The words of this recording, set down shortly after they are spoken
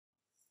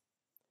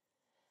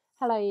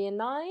Hello Year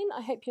 9,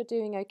 I hope you're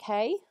doing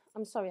okay.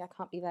 I'm sorry I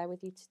can't be there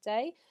with you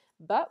today,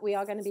 but we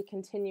are going to be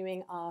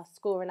continuing our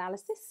score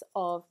analysis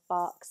of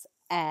Bach's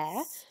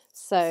Air.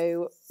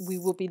 So we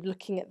will be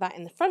looking at that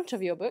in the front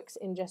of your books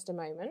in just a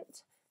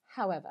moment.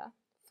 However,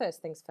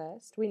 first things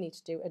first, we need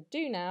to do a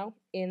do now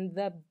in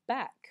the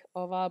back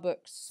of our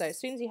books. So as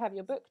soon as you have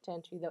your book,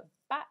 turn to the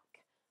back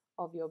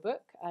of your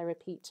book. I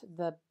repeat,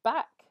 the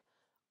back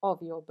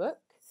of your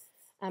book,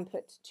 and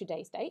put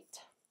today's date.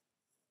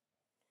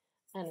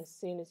 And as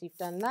soon as you've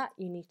done that,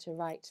 you need to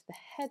write the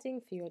heading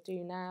for your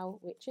do now,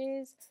 which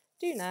is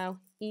do now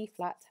E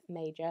flat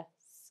major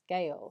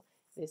scale.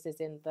 This is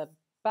in the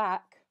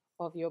back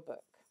of your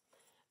book.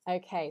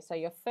 Okay, so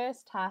your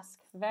first task,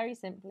 very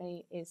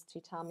simply, is to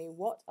tell me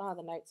what are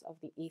the notes of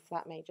the E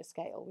flat major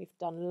scale. We've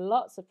done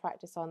lots of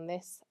practice on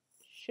this,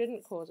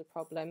 shouldn't cause a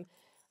problem.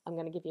 I'm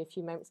going to give you a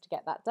few moments to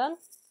get that done.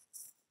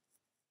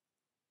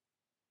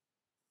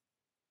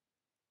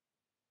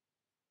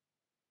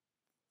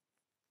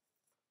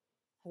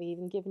 I've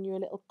even given you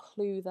a little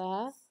clue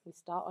there. We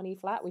start on E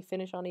flat, we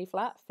finish on E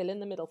flat. Fill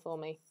in the middle for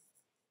me.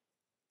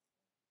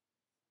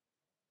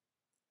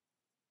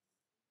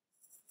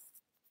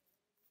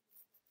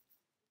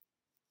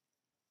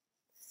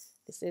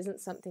 This isn't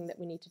something that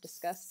we need to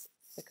discuss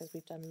because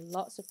we've done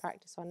lots of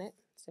practice on it,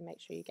 so make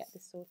sure you get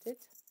this sorted.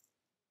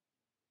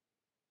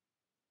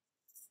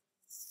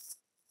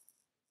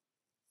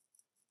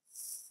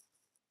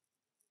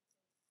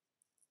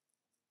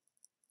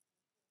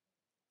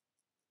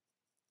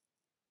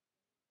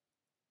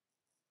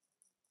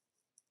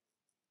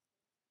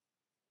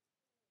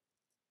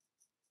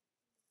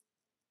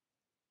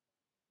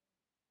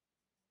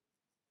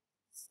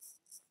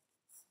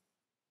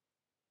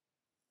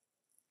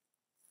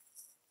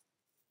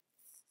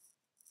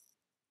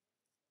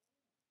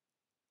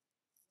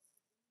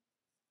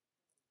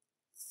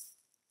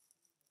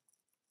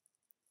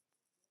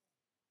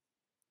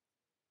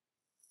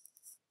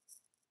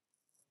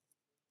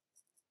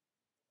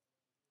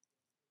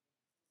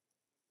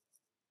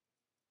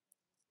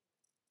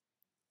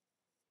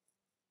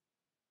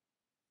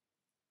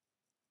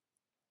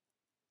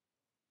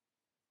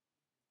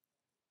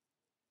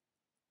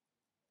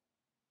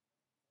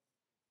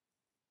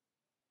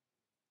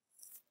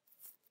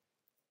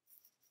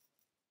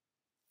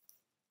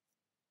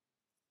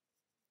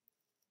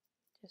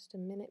 Just a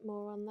minute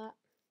more on that.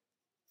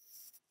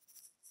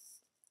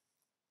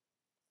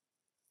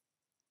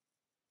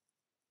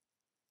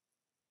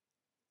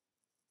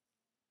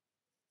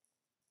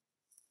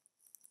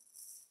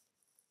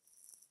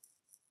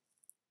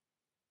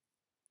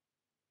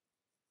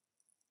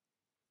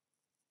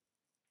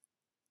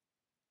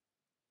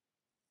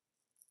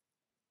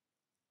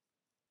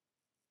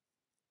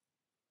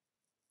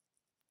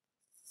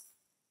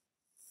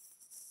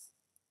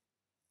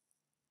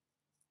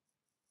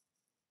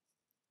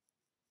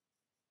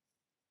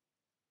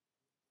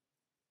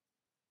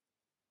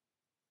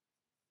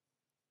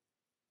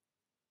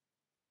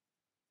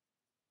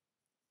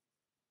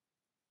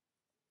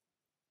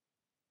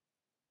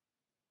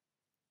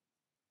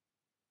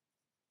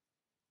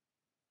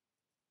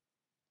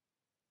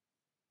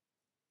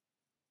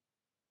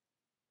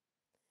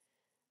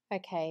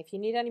 Okay, if you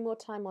need any more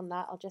time on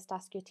that, I'll just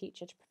ask your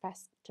teacher to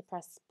press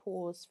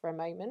pause for a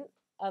moment.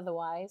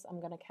 Otherwise, I'm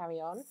going to carry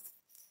on.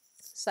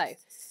 So,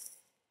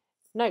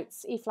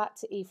 notes, E flat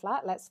to E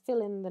flat. Let's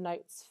fill in the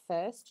notes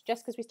first.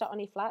 Just because we start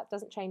on E flat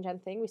doesn't change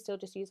anything. We still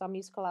just use our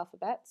musical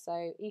alphabet.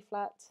 So E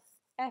flat,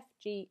 F,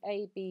 G,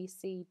 A, B,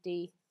 C,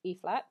 D, E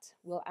flat.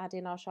 We'll add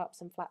in our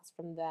sharps and flats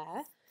from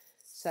there.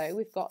 So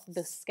we've got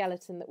the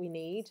skeleton that we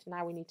need.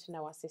 Now we need to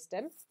know our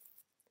system,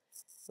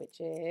 which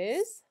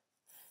is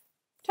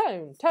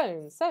tone,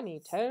 tone,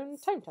 semitone,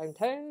 tone, tone,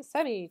 tone,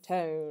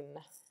 semitone.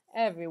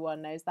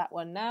 Everyone knows that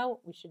one now.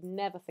 We should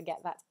never forget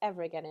that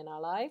ever again in our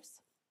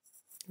lives.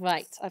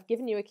 Right, I've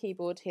given you a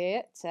keyboard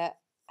here to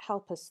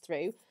help us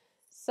through.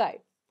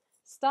 So,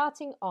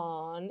 starting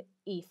on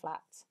E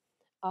flat,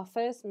 our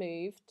first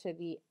move to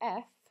the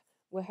F,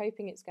 we're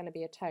hoping it's going to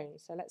be a tone.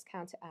 So let's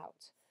count it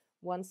out.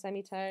 1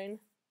 semitone,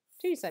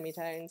 2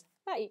 semitones,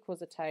 that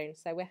equals a tone.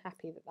 So we're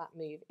happy that that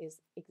move is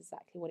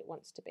exactly what it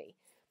wants to be.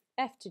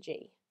 F to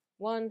G.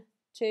 1,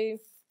 2,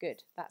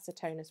 good, that's a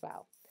tone as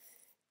well.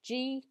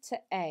 G to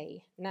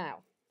A,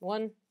 now,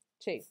 1,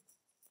 2.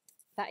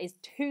 That is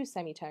 2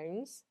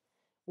 semitones.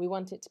 We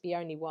want it to be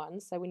only 1,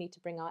 so we need to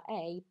bring our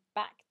A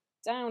back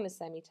down a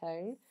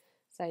semitone.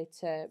 So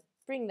to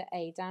bring the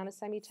A down a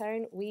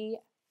semitone, we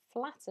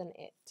flatten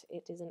it.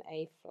 It is an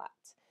A flat.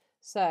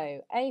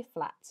 So A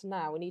flat,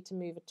 now we need to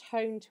move a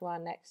tone to our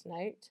next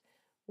note.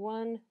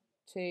 1,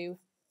 2,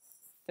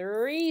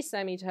 3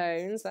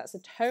 semitones, that's a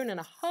tone and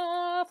a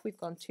half. We've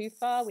gone too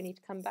far, we need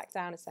to come back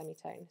down a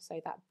semitone. So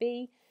that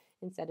B,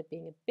 instead of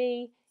being a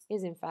B,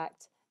 is in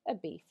fact a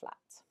B flat.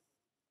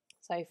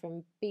 So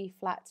from B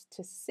flat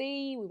to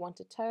C, we want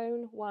a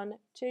tone. 1,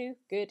 2,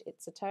 good,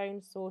 it's a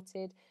tone,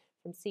 sorted.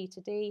 From C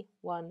to D,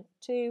 1,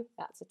 2,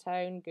 that's a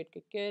tone, good,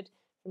 good, good.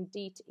 From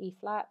D to E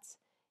flat,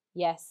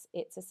 yes,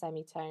 it's a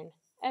semitone.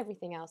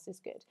 Everything else is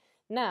good.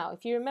 Now,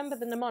 if you remember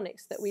the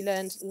mnemonics that we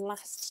learned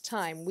last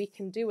time, we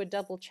can do a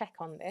double check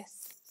on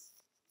this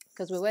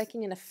because we're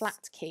working in a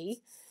flat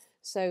key.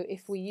 So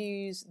if we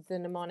use the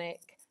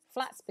mnemonic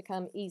flats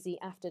become easy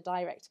after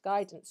direct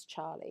guidance,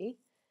 Charlie,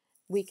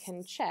 we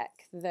can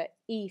check that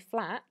E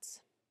flat,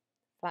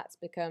 flats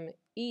become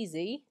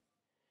easy,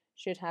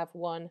 should have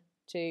 1,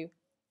 2,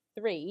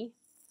 3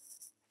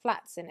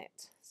 flats in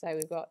it. So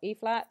we've got E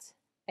flat,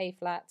 A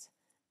flat,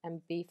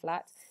 and B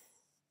flat.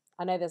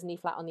 I know there's an E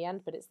flat on the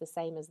end, but it's the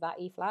same as that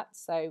E flat,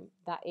 so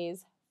that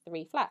is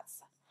 3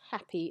 flats.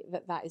 Happy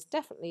that that is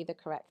definitely the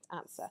correct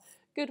answer.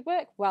 Good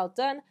work, well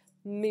done.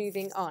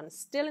 Moving on,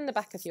 still in the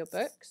back of your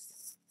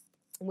books,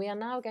 we are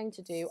now going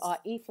to do our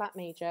E flat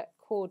major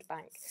chord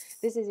bank.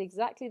 This is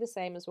exactly the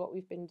same as what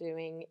we've been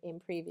doing in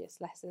previous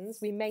lessons.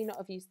 We may not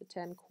have used the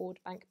term chord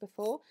bank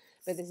before,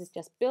 but this is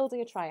just building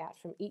a triad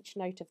from each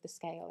note of the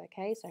scale,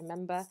 okay? So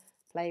remember,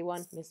 play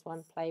 1, miss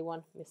 1, play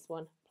 1, miss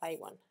 1, play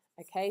 1.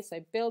 Okay, so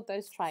build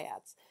those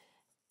triads.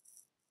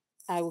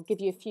 I will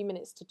give you a few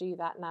minutes to do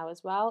that now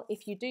as well.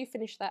 If you do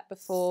finish that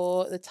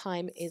before the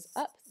time is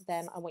up,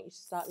 then I want you to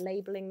start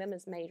labelling them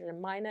as major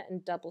and minor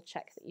and double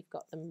check that you've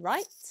got them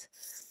right.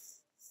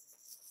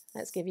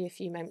 Let's give you a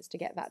few moments to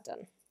get that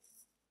done.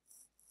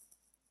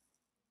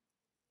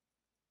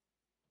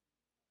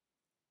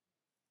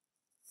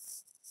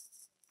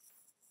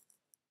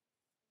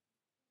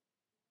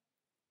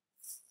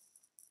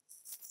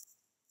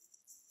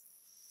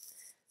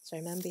 So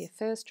remember, your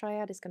first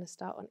triad is going to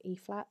start on E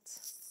flat,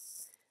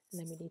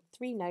 and then we need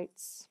 3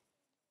 notes.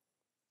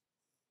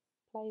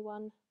 Play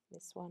 1,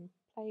 miss 1,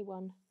 play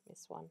 1,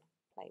 miss 1,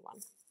 play 1.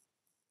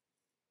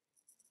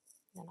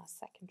 Then our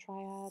second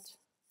triad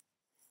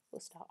will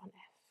start on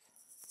F.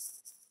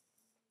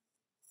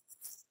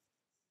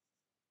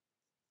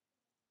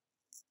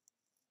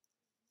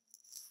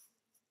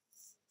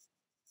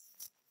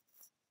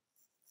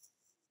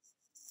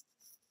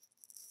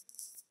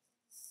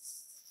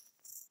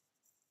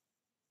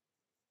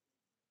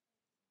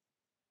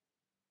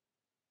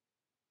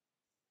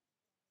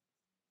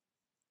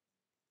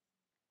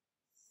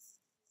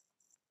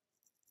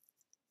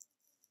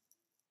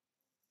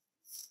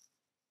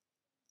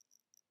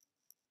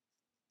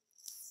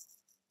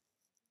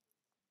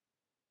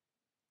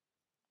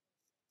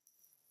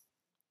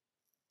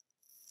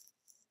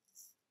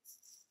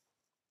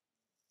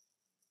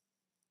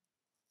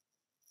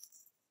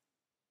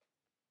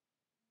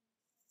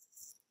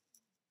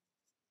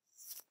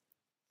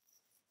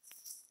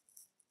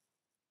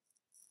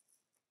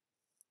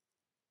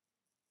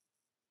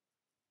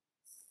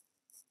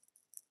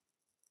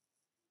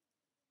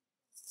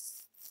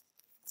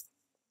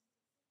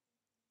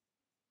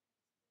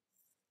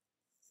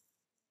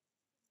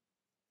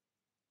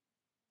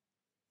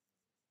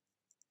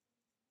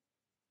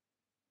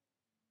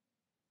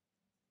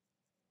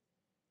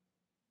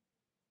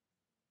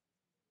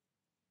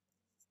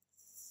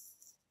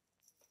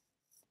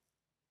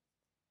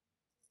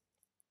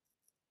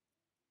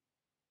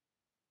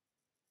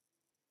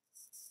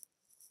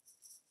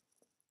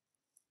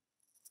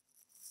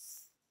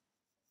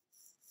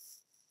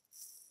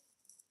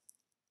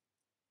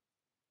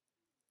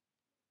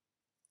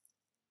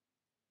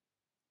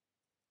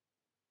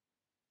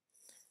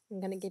 I'm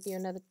going to give you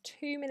another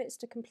 2 minutes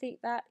to complete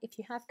that. If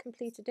you have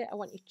completed it, I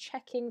want you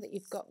checking that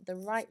you've got the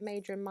right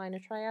major and minor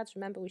triads.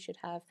 Remember, we should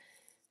have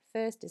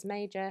first is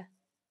major,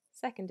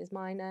 second is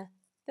minor,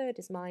 third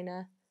is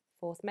minor,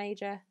 fourth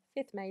major,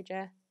 fifth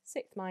major,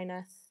 sixth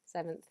minor,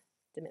 seventh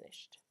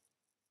diminished.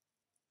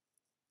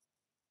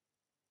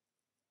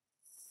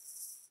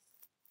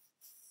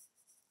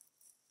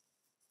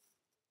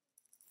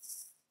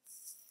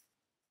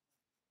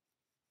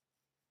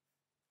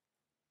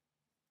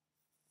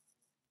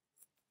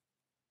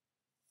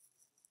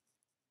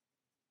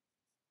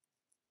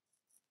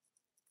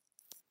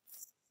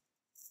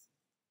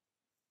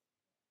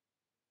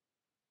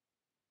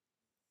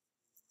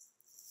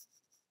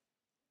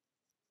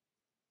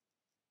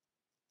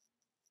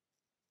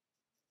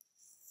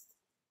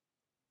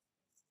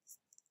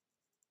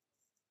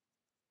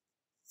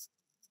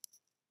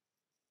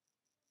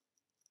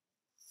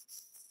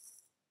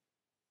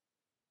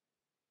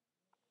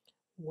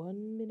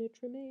 One minute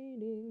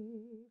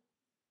remaining.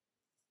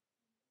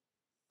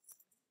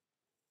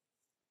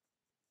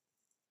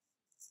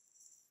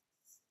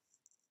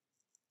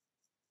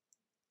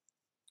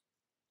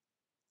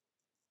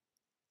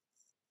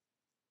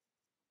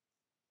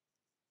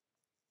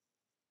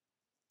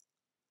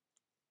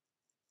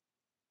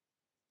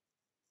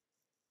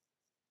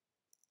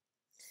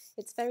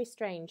 It's very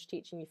strange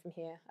teaching you from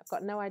here. I've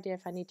got no idea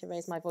if I need to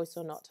raise my voice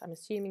or not. I'm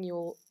assuming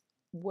you'll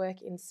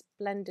work in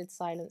splendid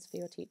silence for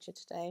your teacher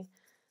today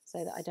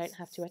so that I don't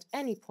have to at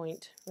any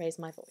point raise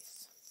my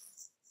voice.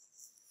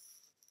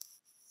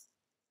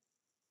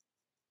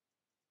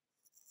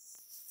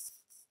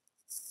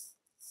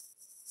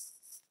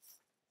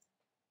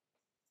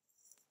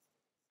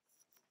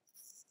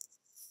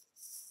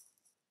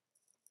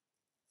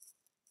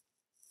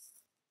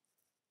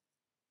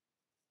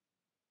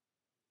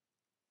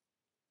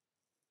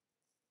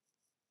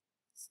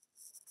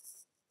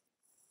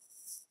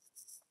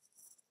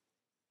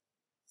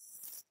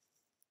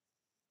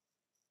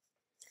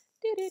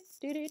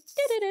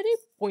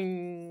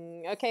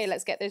 Boing. Okay,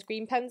 let's get those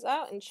green pens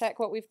out and check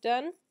what we've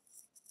done.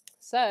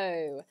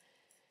 So,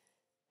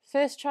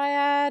 first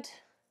triad,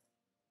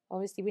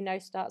 obviously we know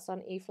starts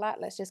on E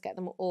flat. Let's just get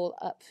them all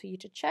up for you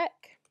to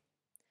check.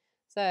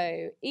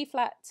 So, E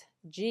flat,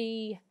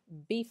 G,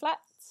 B flat.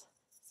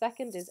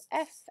 Second is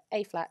F,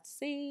 A flat,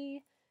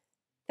 C.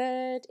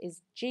 Third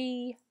is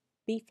G,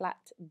 B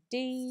flat,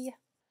 D.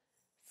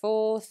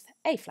 Fourth,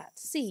 A flat,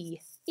 C,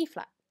 E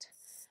flat.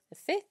 The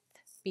fifth,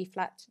 B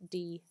flat,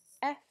 D,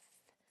 F.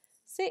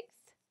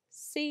 Sixth,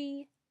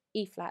 C,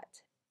 E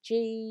flat,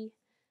 G.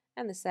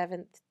 And the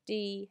seventh,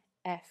 D,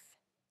 F,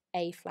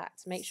 A flat.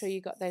 Make sure you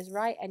got those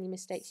right. Any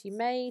mistakes you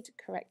made,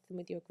 correct them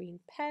with your green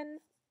pen.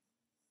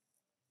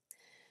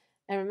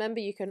 And remember,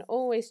 you can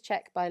always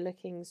check by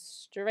looking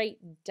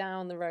straight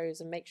down the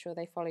rows and make sure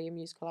they follow your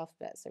musical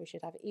alphabet. So we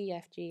should have E,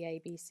 F, G, A,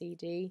 B, C,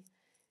 D.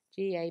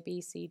 G, A,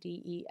 B, C,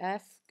 D, E,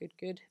 F. Good,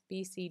 good.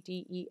 B, C,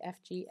 D, E, F,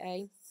 G,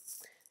 A.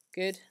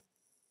 Good.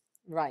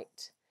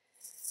 Right.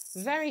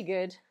 Very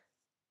good.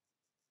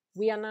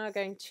 We are now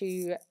going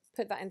to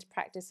put that into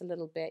practice a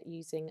little bit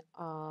using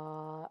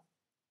our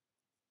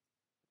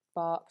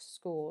Bach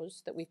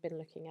scores that we've been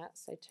looking at.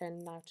 So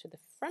turn now to the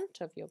front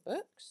of your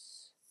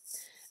books.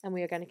 And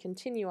we are going to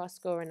continue our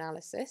score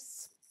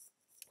analysis.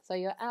 So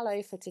your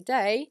allo for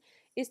today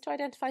is to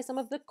identify some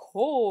of the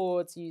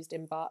chords used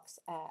in Bach's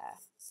air.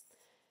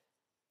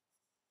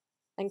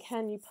 And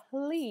can you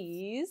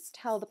please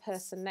tell the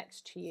person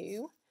next to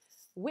you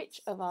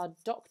which of our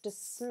Dr.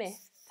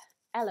 Smith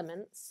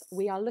elements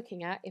we are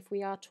looking at if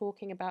we are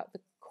talking about the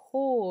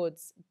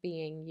chords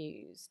being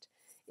used?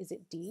 Is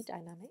it D,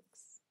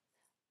 dynamics?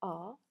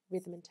 R,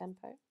 rhythm and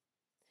tempo?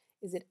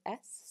 Is it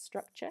S,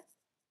 structure?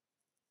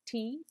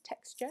 T,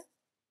 texture?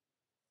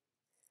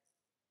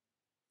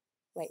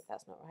 Wait,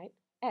 that's not right.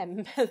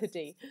 M,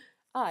 melody.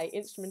 I,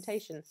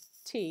 instrumentation.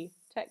 T,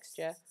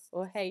 texture.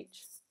 Or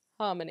H,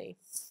 harmony.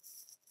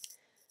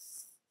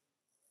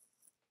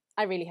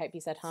 I really hope you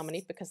said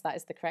harmony because that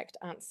is the correct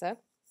answer.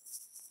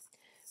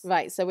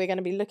 Right, so we're going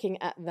to be looking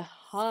at the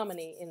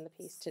harmony in the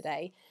piece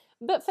today.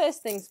 But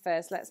first things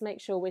first, let's make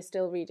sure we're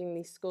still reading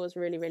these scores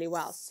really, really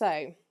well.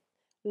 So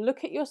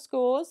look at your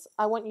scores.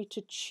 I want you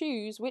to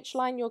choose which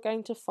line you're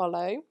going to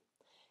follow.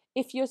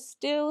 If you're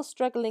still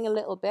struggling a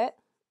little bit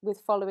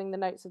with following the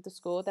notes of the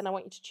score, then I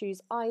want you to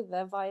choose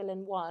either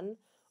violin 1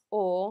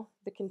 or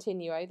the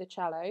continuo, the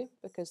cello,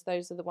 because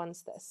those are the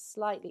ones that are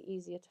slightly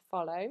easier to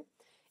follow.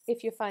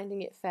 If you're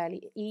finding it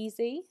fairly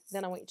easy,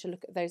 then I want you to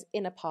look at those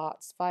inner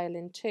parts,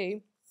 violin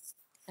 2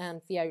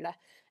 and viola,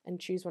 and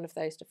choose one of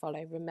those to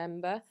follow.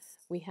 Remember,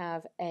 we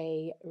have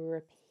a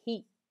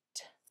repeat.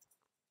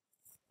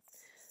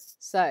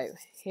 So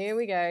here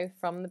we go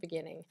from the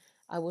beginning.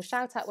 I will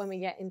shout out when we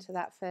get into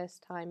that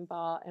first time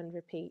bar and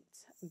repeat,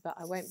 but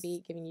I won't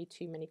be giving you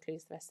too many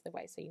clues the rest of the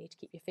way, so you need to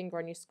keep your finger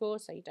on your score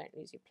so you don't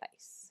lose your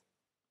place.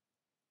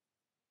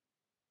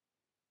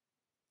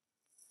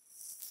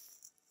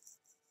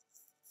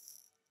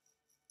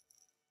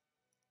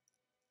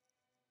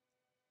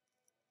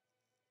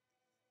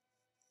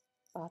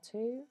 Bar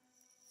 2.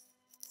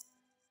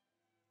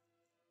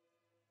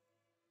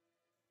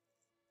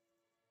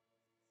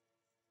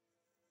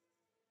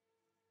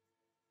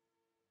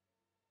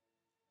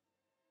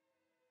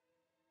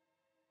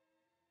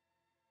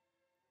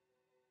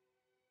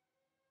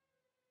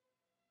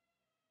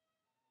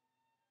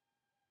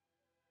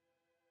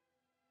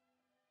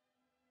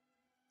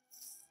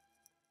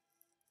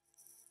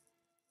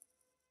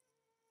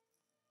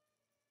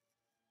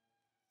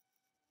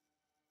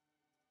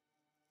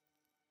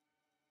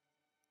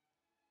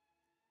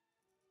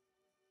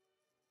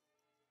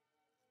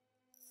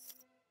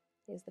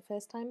 Here's the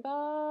first time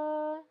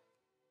bar.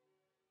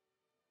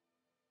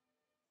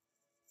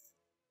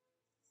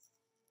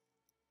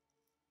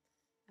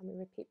 And we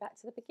repeat back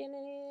to the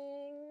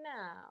beginning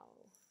now.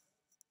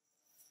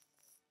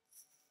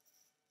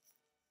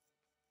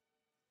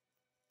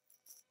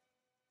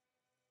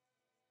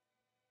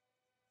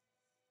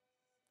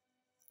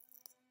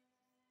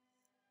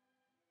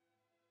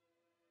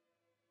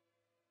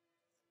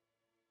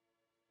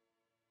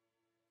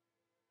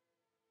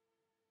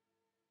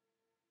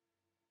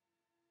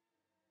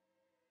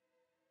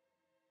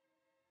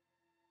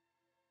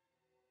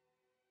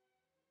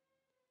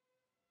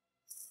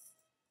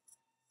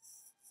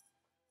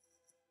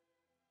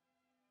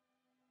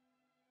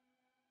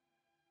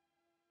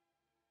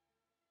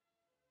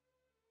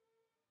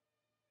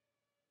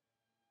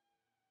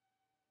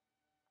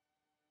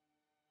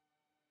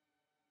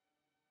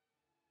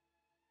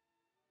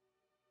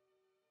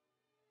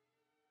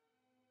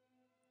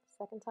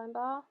 Second time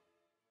bar.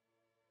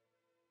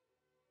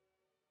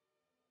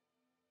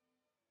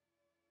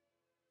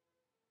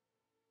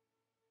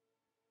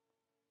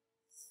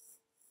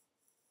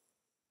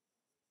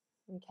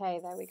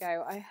 Okay, there we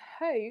go. I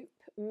hope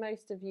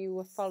most of you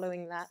were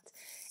following that.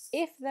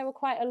 If there were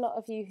quite a lot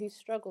of you who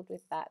struggled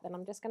with that, then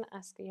I'm just going to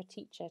ask your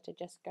teacher to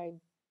just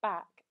go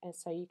back and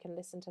so you can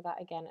listen to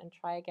that again and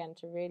try again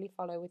to really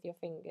follow with your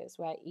fingers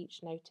where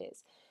each note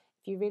is.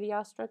 If you really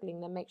are struggling,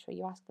 then make sure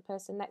you ask the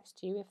person next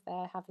to you if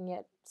they're having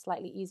a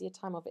slightly easier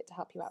time of it to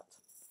help you out.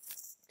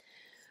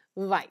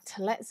 Right,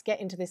 let's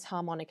get into this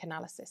harmonic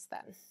analysis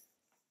then.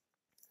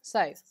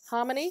 So,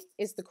 harmony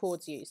is the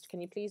chords used. Can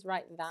you please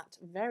write that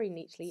very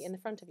neatly in the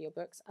front of your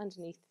books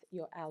underneath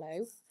your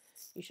aloe?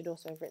 You should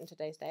also have written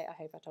today's date. I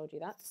hope I told you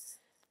that.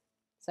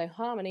 So,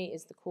 harmony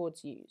is the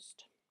chords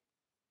used.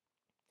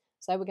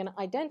 So, we're going to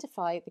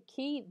identify the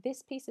key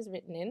this piece is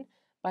written in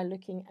by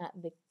looking at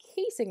the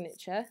key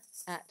signature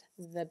at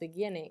the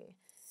beginning.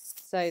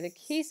 So, the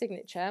key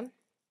signature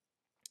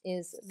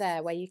is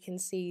there where you can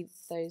see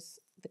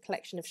the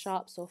collection of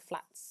sharps or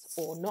flats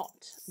or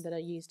not that are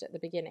used at the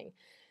beginning.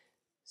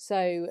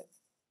 So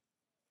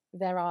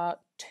there are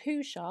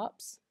 2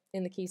 sharps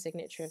in the key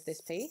signature of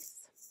this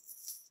piece.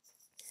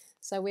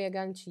 So we are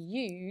going to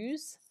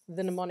use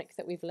the mnemonic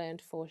that we've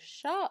learned for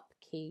sharp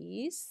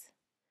keys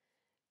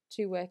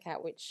to work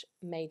out which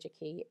major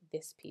key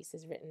this piece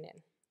is written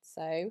in.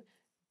 So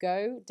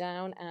go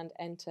down and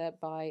enter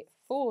by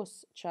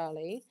force,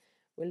 Charlie.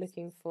 We're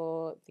looking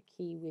for the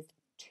key with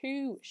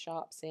 2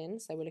 sharps in,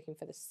 so we're looking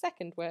for the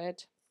second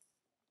word.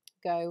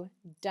 Go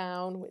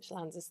down, which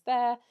lands us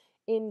there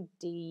in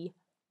D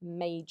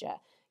major.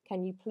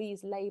 Can you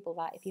please label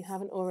that, if you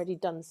haven't already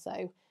done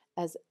so,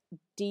 as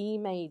D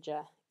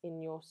major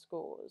in your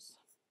scores?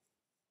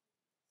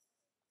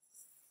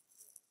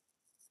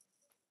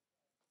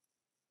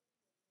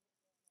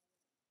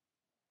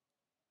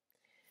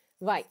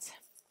 Right,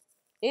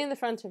 in the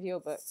front of your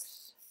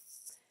books,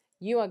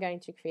 you are going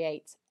to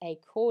create a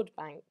chord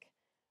bank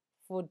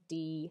for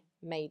D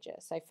major.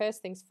 So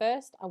first things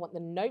first, I want the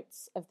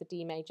notes of the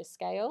D major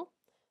scale.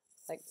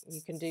 So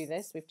you can do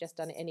this, we've just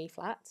done it in E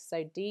flat.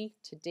 So D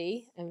to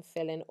D and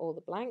fill in all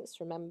the blanks.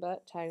 Remember,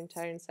 tone,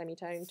 tone,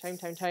 semitone, tone,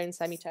 tone, tone,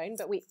 semitone.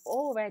 But we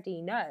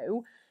already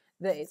know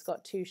that it's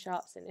got 2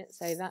 sharps in it,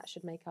 so that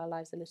should make our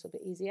lives a little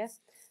bit easier.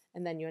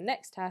 And then your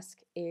next task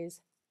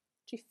is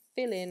to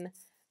fill in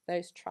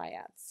those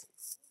triads.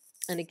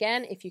 And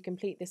again, if you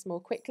complete this more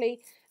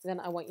quickly, then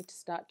I want you to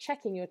start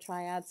checking your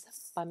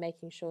triads by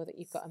making sure that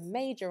you've got a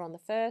major on the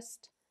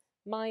first,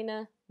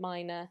 minor,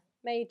 minor,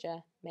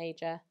 major,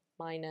 major,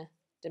 minor,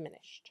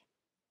 diminished.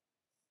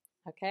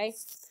 Okay,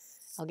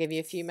 I'll give you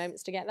a few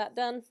moments to get that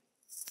done.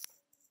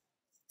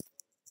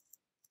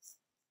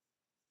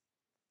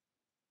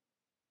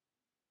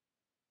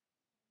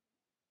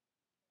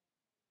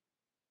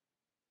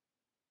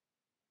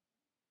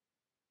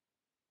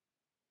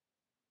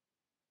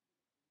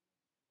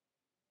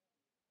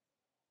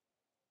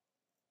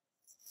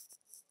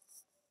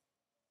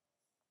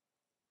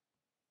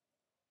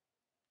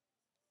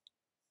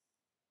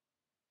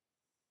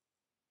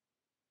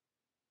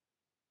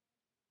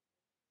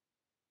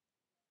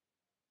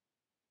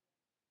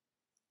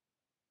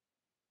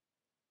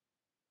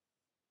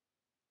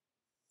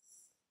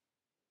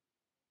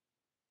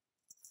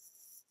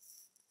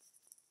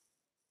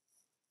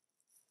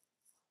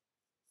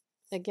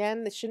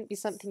 Again, this shouldn't be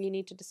something you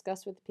need to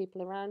discuss with the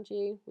people around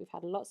you. We've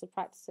had lots of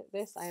practice at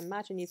this. I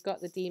imagine you've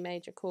got the D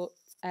major chord,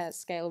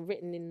 scale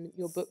written in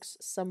your books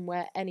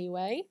somewhere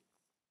anyway.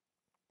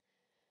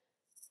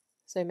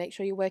 So make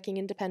sure you're working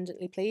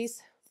independently,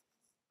 please.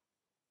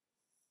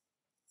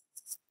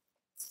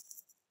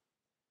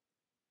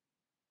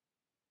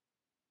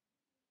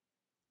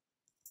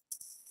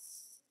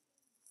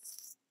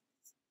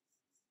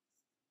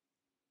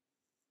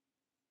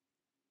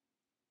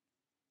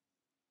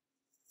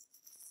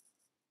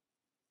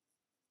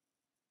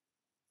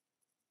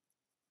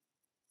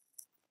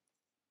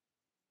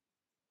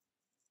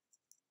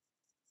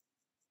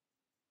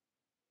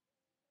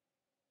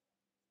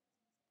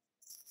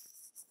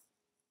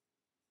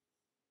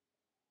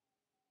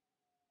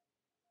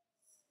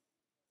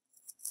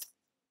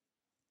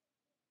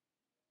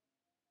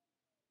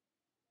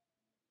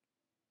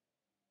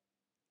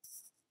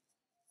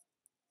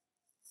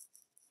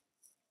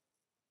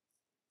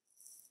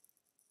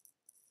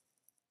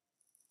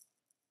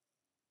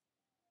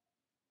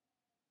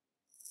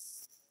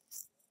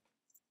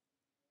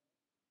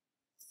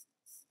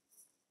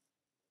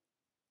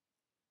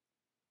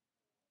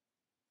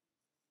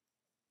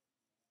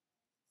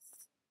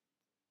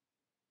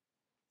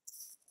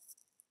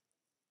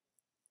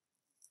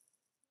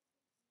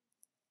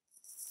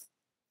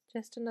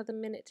 Just another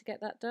minute to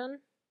get that done.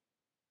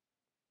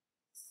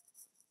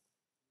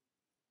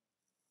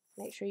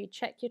 Make sure you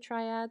check your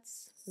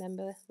triads.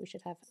 Remember, we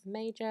should have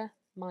major,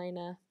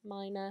 minor,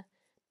 minor,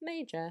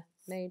 major,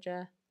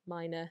 major,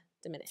 minor,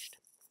 diminished.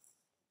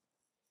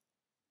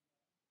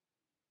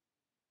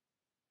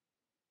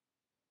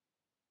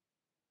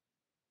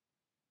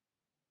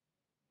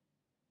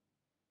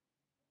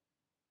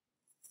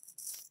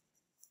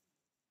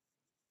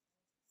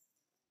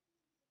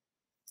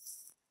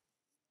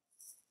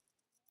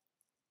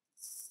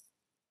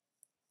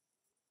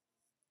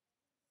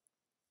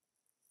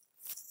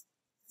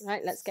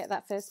 Right, let's get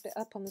that first bit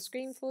up on the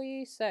screen for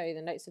you. So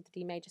the notes of the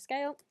D major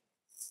scale: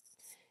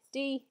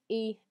 D,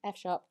 E, F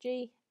sharp,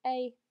 G,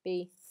 A,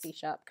 B, C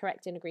sharp.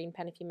 Correct in a green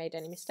pen if you made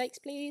any mistakes,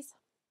 please.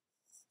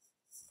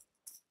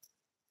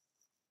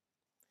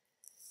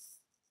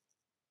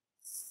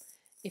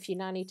 If you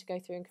now need to go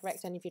through and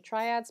correct any of your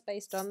triads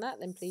based on that,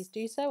 then please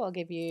do so. I'll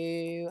give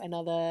you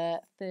another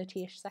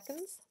 30-ish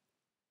seconds.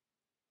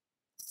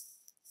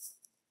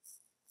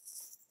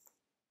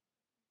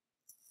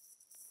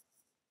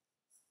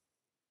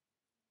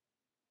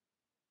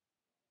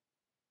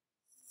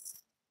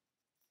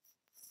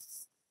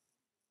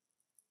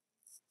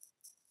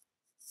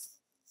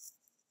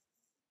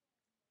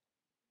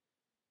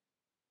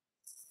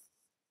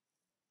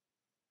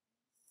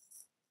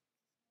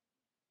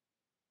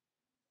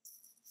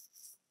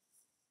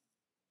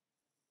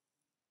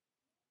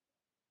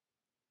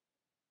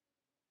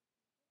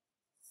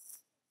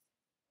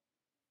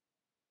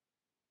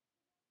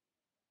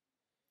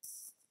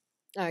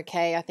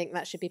 Okay, I think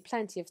that should be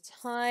plenty of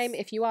time.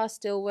 If you are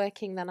still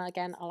working, then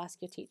again, I'll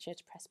ask your teacher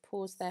to press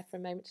pause there for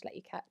a moment to let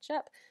you catch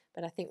up,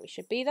 but I think we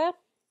should be there.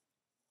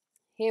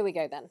 Here we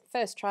go then.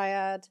 First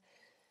triad.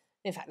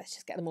 In fact, let's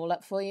just get them all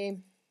up for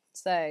you.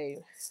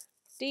 So,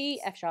 D,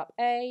 F sharp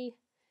A,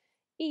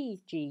 E,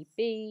 G,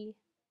 B,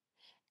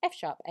 F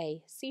sharp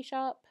A, C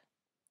sharp,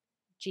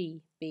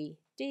 G, B,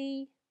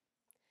 D,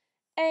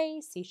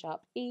 A, C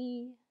sharp,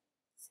 E,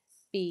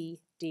 B,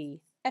 D,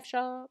 F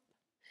sharp,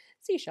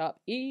 C sharp,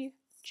 E,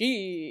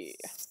 G.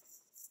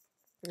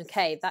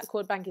 Okay, that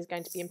chord bank is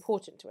going to be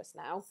important to us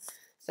now.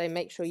 So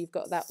make sure you've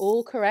got that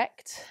all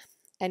correct.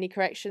 Any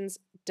corrections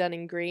done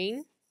in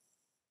green.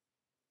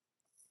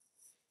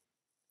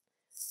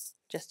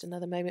 Just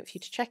another moment for you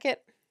to check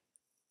it.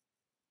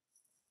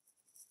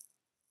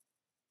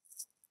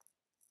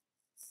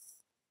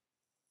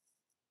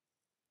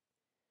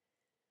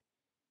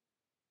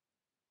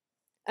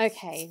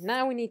 Okay,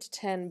 now we need to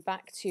turn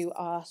back to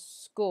our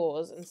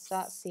scores and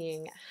start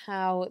seeing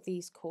how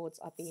these chords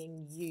are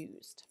being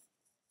used.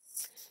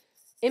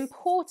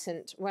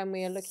 Important when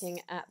we are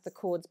looking at the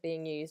chords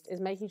being used is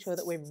making sure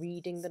that we're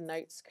reading the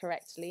notes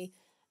correctly.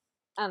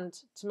 And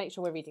to make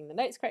sure we're reading the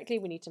notes correctly,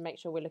 we need to make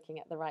sure we're looking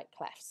at the right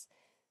clefs.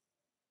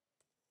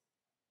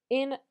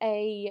 In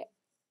a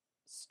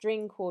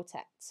string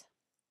quartet,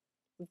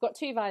 we've got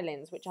two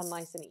violins, which are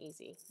nice and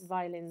easy.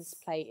 Violins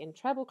play in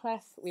treble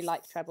clef. We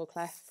like treble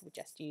clef. We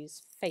just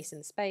use face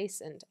in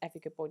space, and every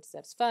good boy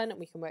deserves fun, and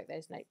we can work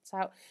those notes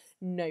out,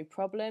 no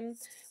problem.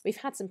 We've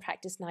had some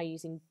practice now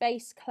using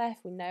bass clef.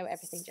 We know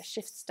everything just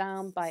shifts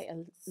down by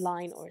a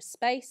line or a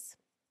space.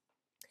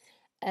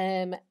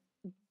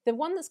 The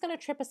one that's going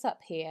to trip us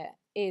up here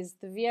is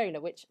the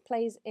viola, which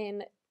plays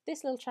in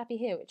this little chappy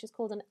here, which is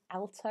called an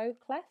alto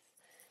clef.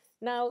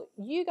 Now,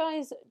 you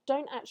guys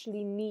don't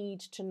actually need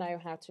to know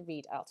how to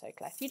read alto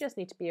clef. You just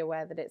need to be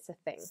aware that it's a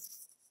thing.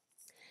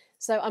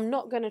 So I'm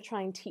not going to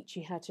try and teach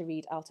you how to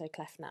read alto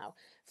clef now.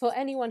 For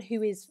anyone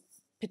who is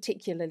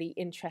particularly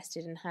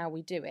interested in how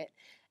we do it,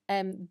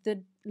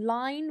 the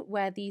line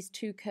where these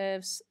two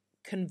curves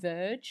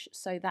converge,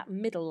 so that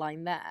middle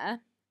line there,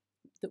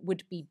 that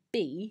would be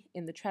B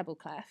in the treble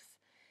clef,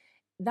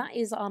 that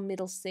is our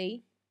middle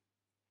C.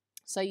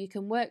 So you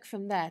can work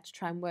from there to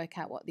try and work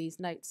out what these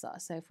notes are.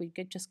 So if we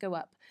could just go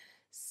up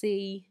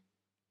C,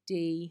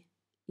 D,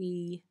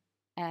 E,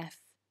 F,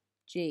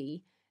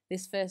 G,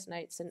 this first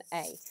note's an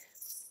A.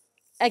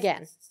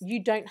 Again,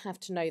 you don't have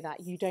to know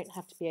that. You don't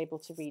have to be able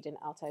to read in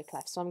alto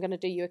clef. So I'm going to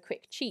do you a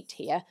quick cheat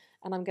here,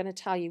 and I'm going to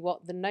tell you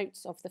what the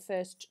notes of the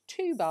first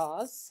two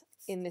bars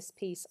in this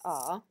piece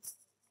are,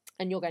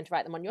 and you're going to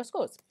write them on your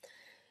scores.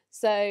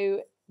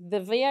 So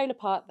the viola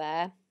part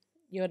there,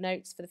 your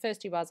notes for the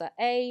first two bars are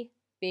A,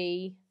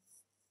 B,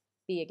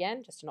 B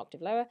again, just an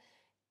octave lower,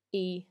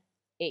 E,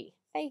 E.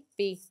 A,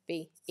 B,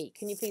 B, E.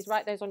 Can you please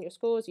write those on your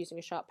scores using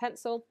a sharp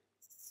pencil?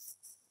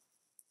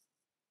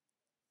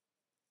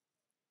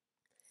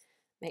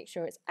 Make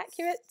sure it's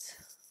accurate.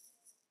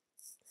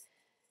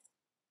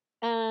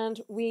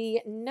 And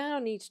we now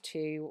need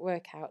to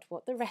work out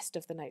what the rest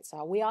of the notes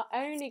are. We are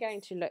only going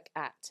to look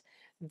at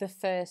the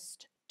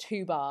first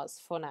two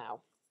bars for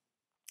now.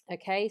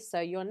 Okay, so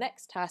your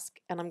next task,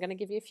 and I'm going to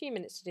give you a few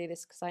minutes to do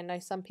this because I know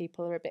some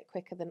people are a bit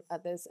quicker than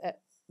others at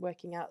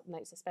working out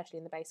notes, especially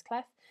in the bass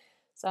clef.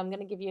 So I'm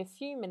going to give you a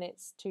few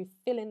minutes to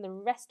fill in the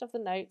rest of the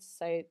notes.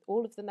 So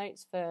all of the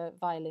notes for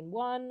violin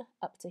 1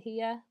 up to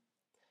here,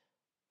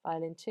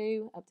 violin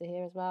 2 up to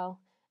here as well,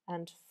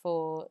 and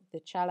for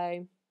the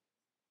cello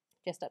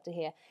just up to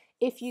here.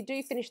 If you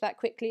do finish that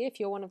quickly, if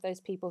you're one of those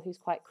people who's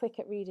quite quick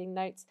at reading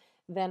notes,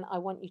 then I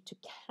want you to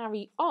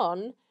carry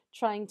on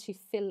trying to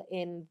fill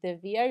in the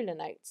viola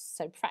notes.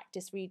 So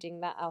practice reading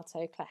that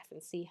alto clef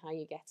and see how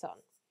you get on.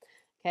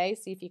 Okay,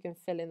 see if you can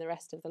fill in the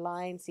rest of the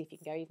line, see if you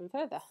can go even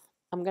further.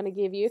 I'm going to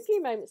give you a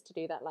few moments to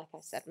do that, like I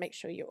said. Make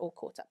sure you're all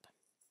caught up.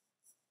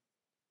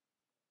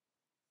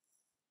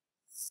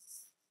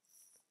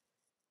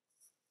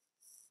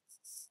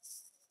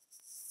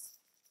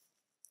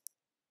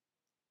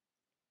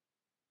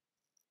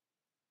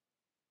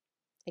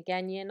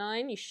 Again, year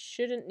 9, you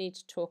shouldn't need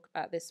to talk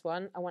about this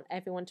one. I want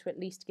everyone to at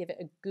least give it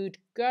a good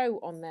go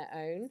on their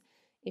own.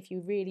 If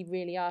you really,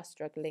 really are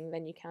struggling,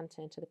 then you can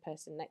turn to the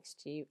person next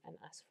to you and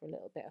ask for a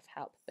little bit of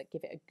help, but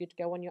give it a good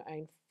go on your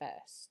own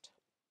first.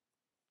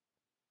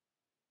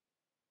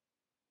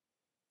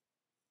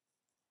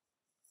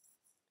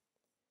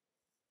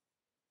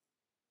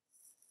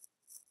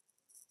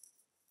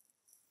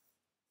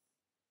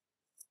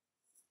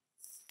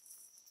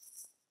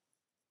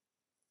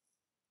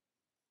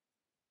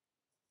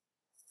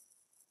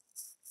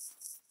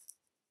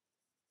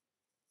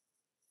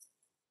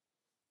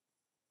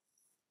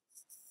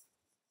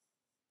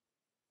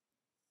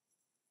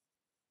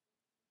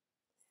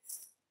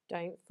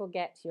 Don't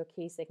forget your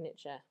key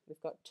signature.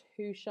 We've got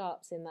 2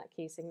 sharps in that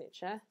key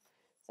signature.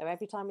 So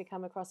every time we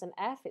come across an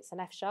F, it's an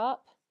F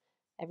sharp.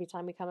 Every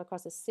time we come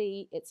across a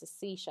C, it's a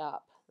C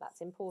sharp. That's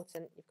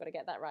important. You've got to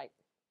get that right.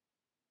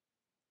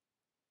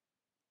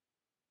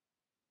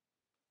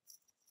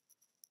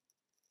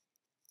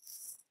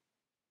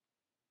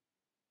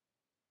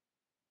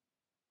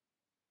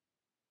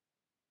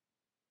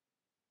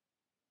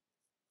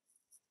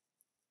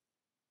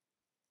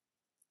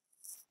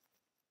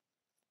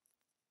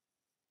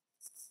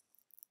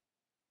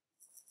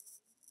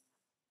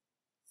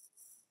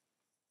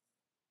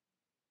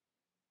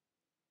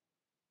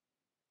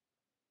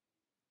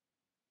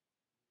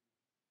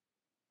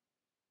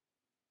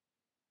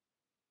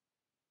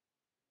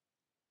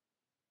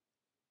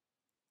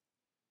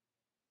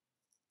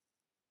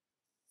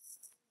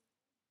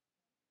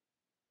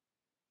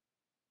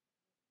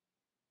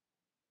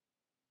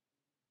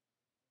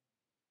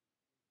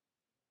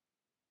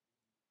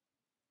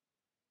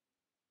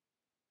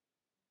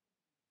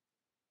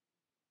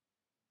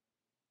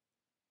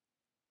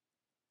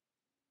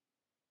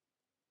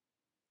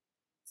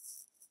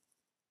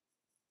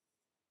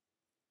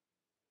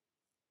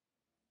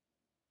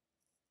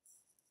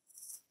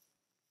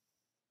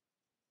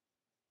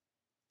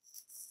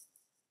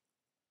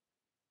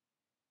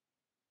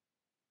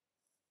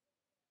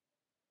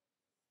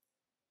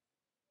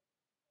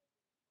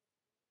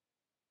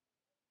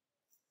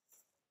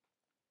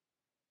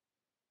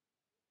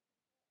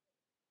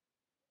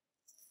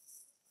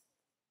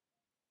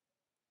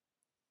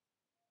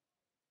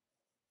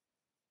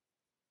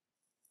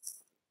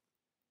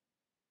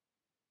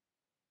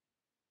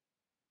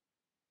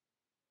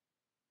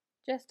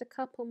 Just a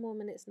couple more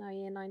minutes now,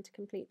 Year 9, to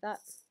complete that.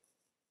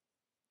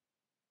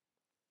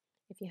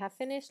 If you have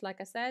finished,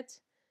 like I said,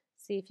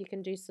 see if you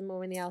can do some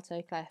more in the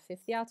alto clef.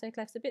 If the alto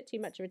clef's a bit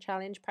too much of a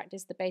challenge,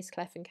 practice the bass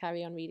clef and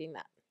carry on reading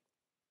that.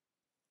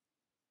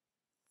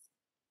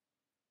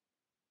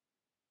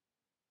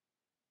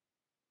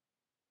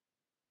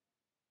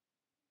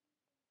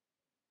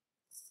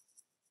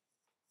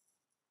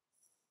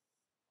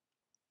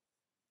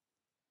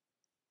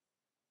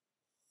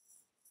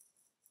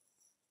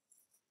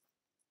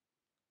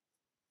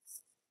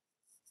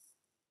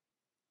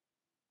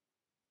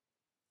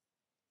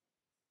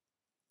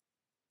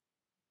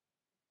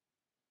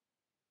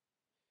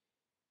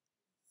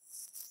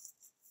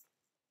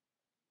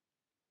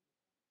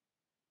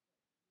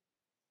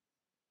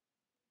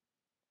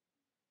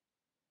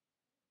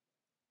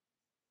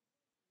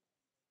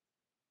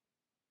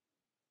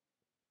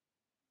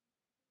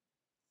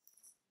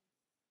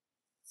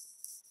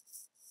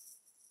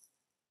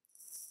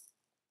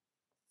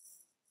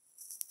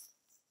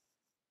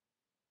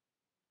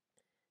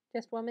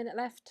 Just 1 minute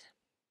left.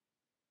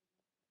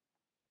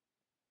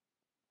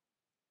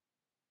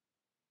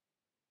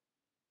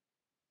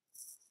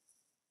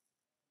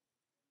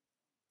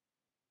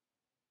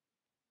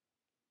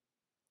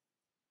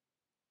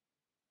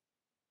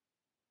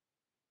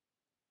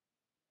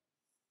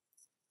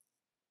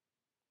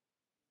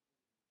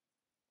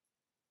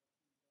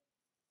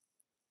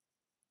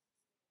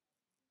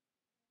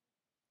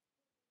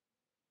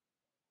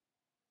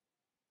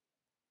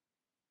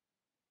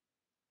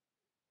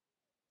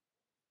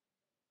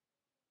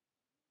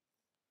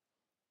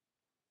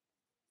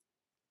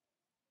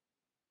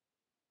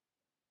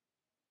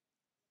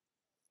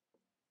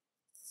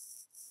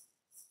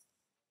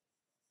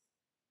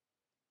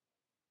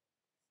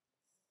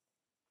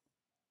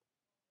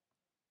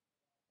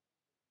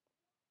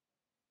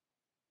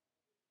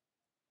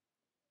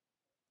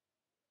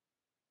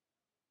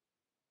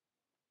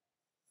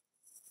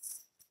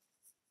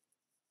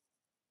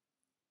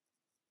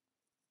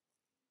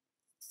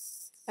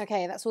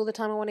 Okay, that's all the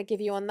time I want to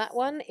give you on that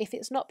one. If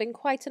it's not been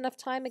quite enough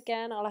time,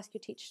 again, I'll ask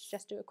your teacher to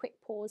just do a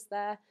quick pause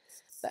there,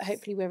 but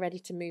hopefully we're ready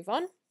to move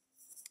on.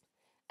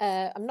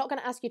 I'm not going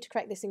to ask you to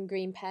correct this in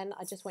green pen.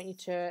 I just want you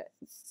to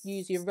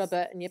use your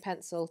rubber and your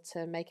pencil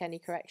to make any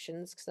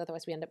corrections, because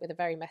otherwise we end up with a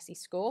very messy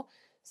score.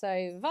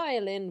 So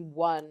violin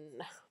 1.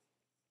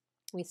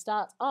 We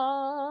start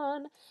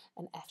on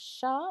an F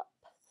sharp,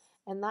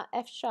 and that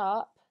F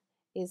sharp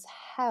is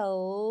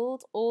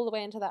held all the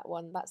way into that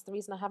one. That's the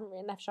reason I haven't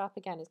written F sharp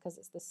again, is because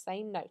it's the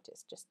same note,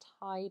 it's just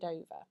tied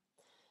over.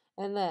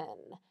 And then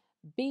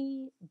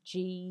B,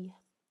 G.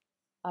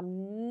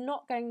 I'm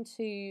not going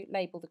to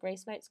label the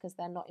grace notes because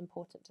they're not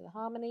important to the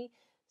harmony.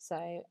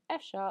 So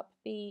F sharp,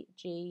 B,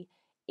 G,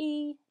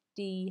 E,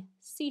 D,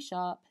 C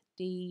sharp,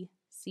 D,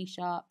 C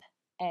sharp,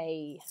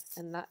 A.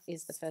 And that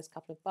is the first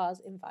couple of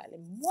bars in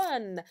violin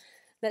 1.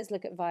 Let's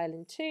look at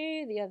violin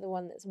 2, the other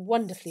one that's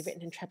wonderfully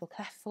written in treble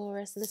clef for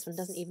us. And this one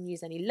doesn't even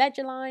use any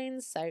ledger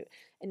lines. So,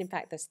 and in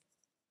fact, there's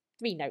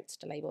 3 notes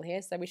to label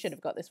here, so we should have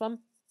got this one.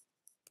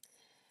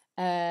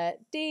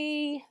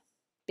 D,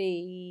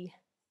 B,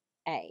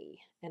 A.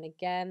 And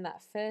again,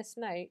 that first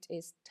note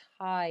is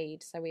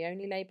tied, so we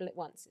only label it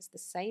once. It's the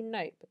same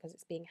note because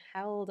it's being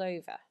held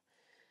over.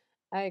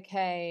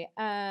 Okay,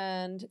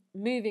 and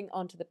moving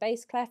on to the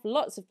bass clef.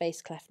 Lots of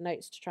bass clef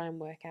notes to try and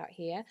work out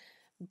here.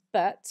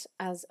 But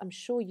as I'm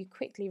sure you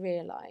quickly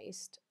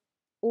realised,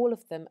 all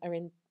of them are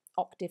in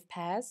octave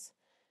pairs.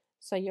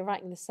 So you're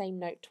writing the same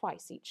note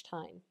twice each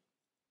time.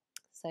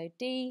 So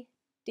D,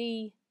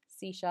 D,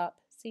 C sharp,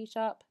 C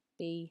sharp,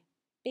 B,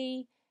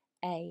 B,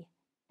 A,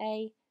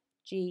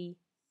 G,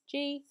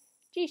 G,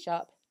 G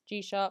sharp,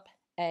 G sharp,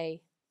 A,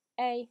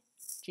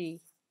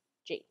 G,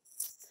 G.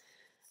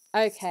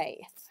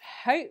 Okay,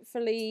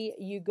 hopefully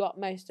you got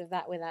most of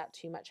that without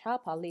too much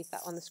help. I'll leave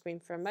that on the screen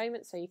for a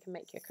moment so you can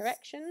make your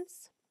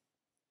corrections.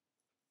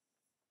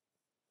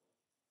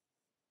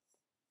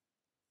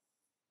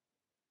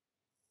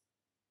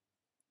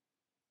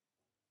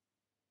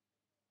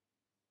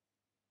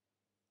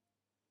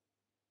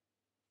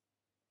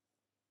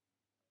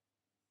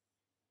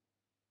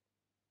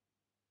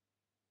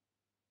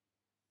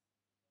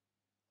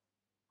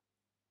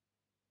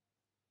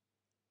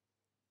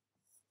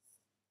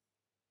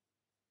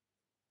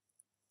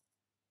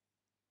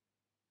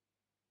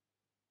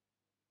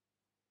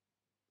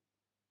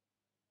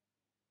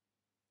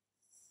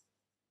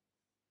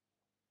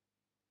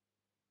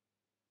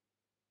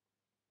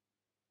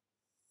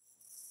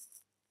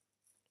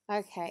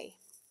 Okay,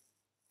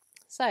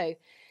 so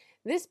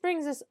this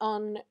brings us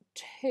on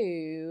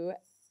to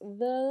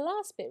the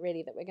last bit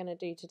really that we're going to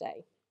do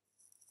today.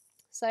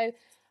 So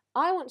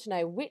I want to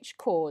know which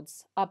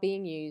chords are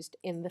being used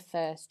in the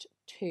first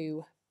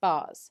two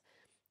bars.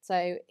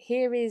 So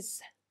here is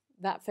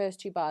that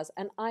first two bars,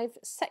 and I've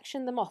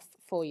sectioned them off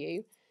for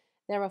you.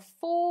 There are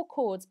 4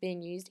 chords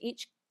being used.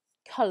 Each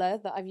colour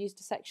that I've used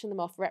to section them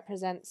off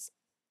represents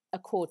a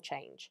chord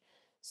change.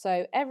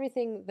 So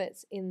everything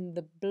that's in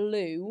the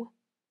blue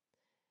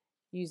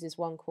uses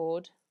 1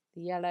 chord.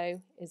 The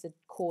yellow is a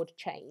chord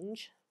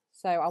change.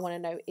 So I want to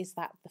know, is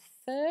that the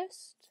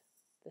first,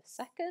 the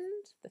second,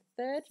 the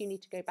third? You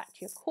need to go back to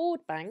your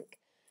chord bank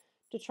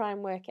to try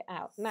and work it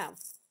out. Now,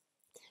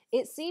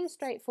 it seems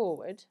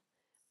straightforward,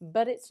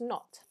 but it's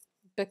not,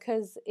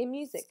 because in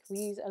music we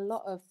use a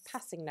lot of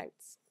passing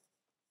notes,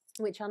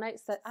 which are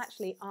notes that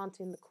actually aren't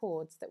in the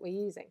chords that we're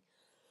using.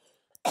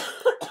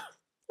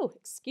 Oh,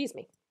 excuse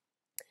me.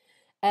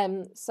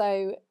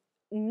 So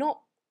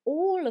not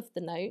all of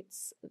the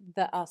notes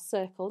that are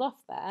circled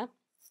off there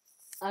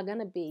are going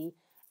to be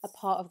a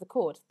part of the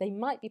chord. They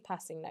might be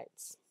passing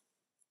notes,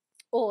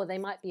 or they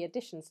might be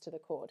additions to the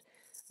chord.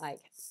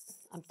 Like,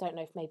 I don't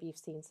know if maybe you've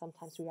seen,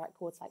 sometimes we write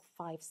chords like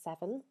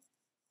 5-7,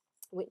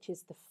 which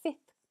is the 5th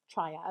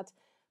triad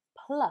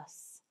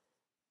plus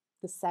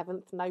the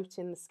 7th note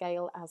in the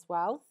scale as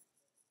well.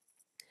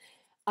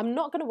 I'm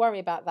not going to worry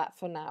about that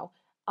for now.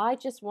 I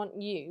just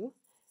want you,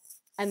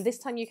 and this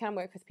time you can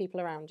work with people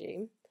around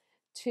you,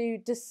 to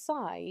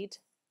decide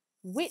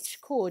which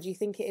chord you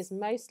think it is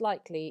most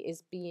likely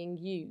is being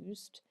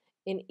used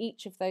in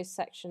each of those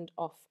sectioned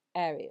off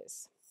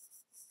areas.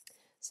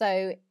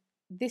 So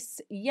this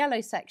yellow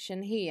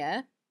section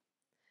here,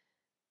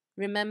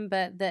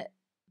 remember that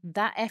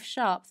that F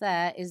sharp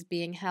there is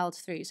being held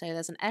through. So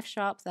there's an F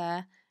sharp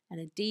there and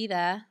a D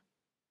there.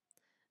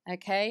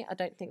 Okay, I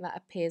don't think that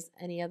appears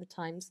any other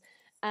times.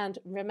 And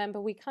remember,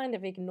 we kind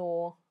of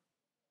ignore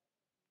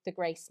the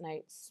grace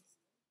notes.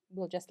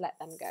 We'll just let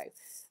them go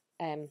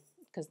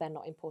because they're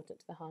not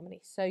important to the harmony.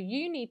 So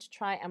you need to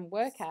try and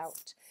work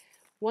out,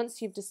 once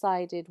you've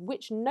decided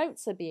which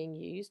notes are being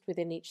used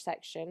within each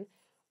section,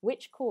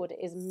 which chord it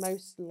is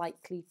most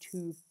likely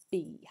to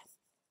be.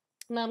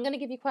 Now, I'm going to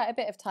give you quite a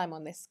bit of time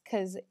on this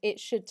because it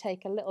should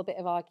take a little bit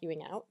of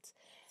arguing out.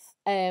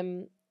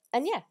 And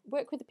yeah,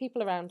 work with the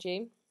people around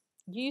you,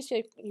 use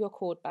your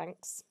chord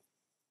banks,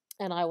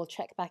 and I will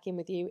check back in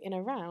with you in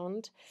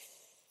around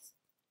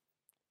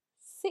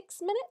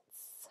 6 minutes.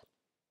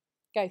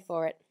 Go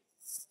for it.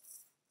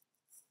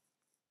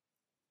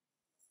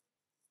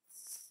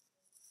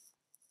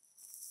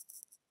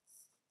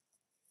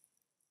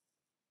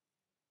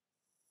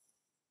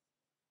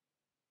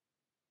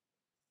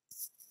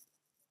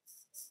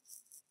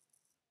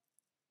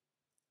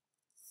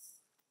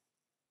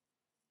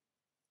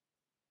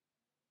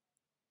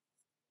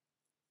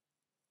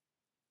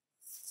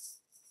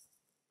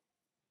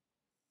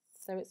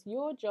 So it's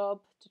your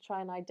job to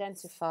try and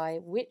identify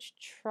which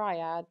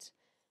triad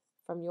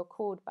from your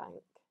chord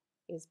bank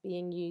is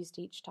being used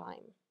each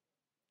time.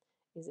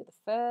 Is it the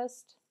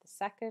first, the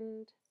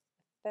second,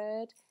 the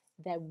third?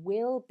 There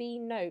will be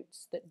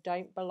notes that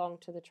don't belong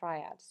to the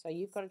triad, so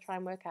you've got to try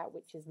and work out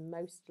which is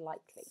most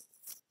likely.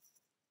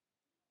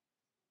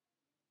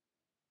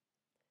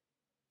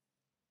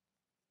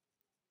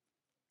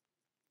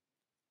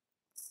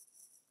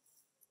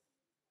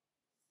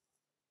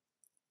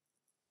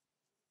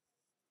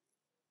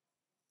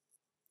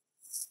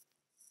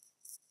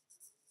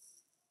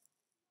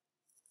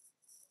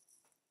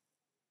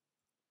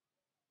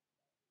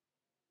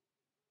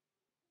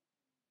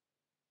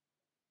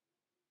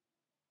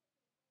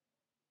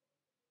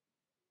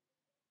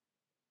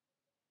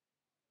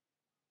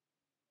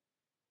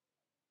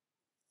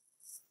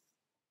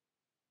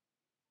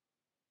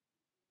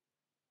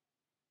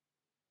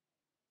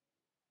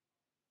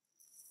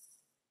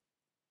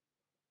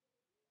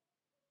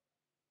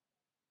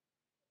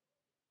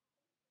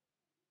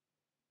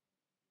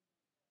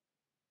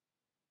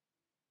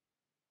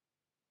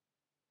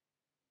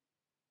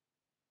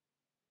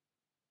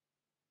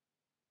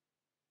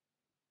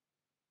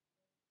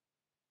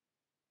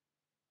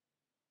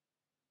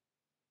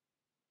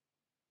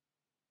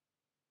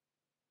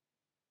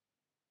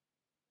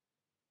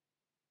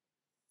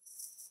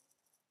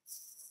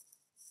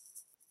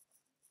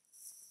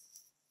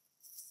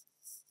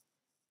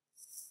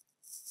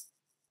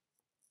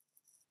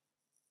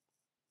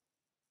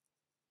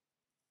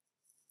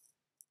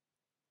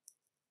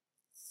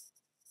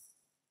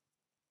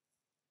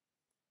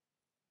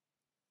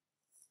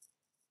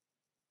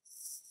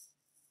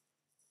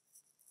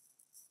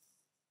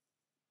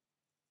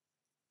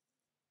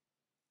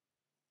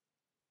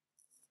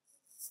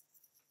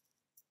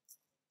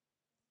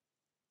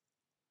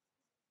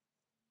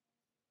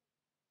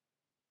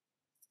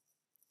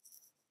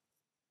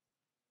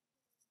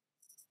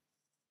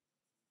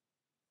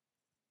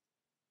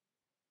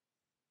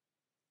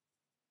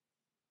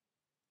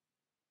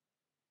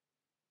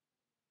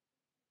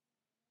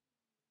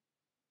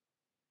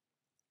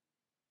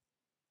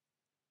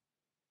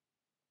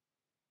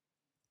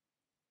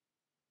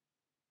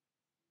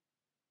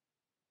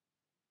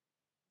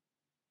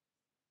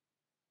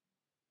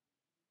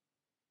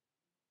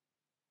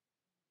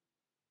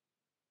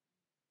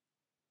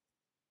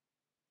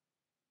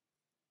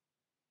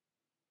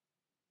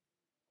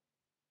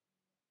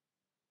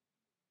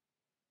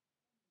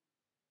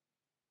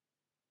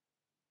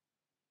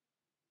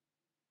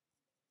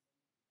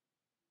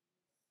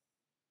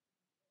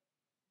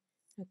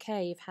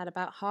 Okay, you've had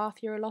about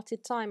half your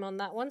allotted time on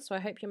that one, so I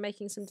hope you're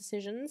making some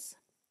decisions.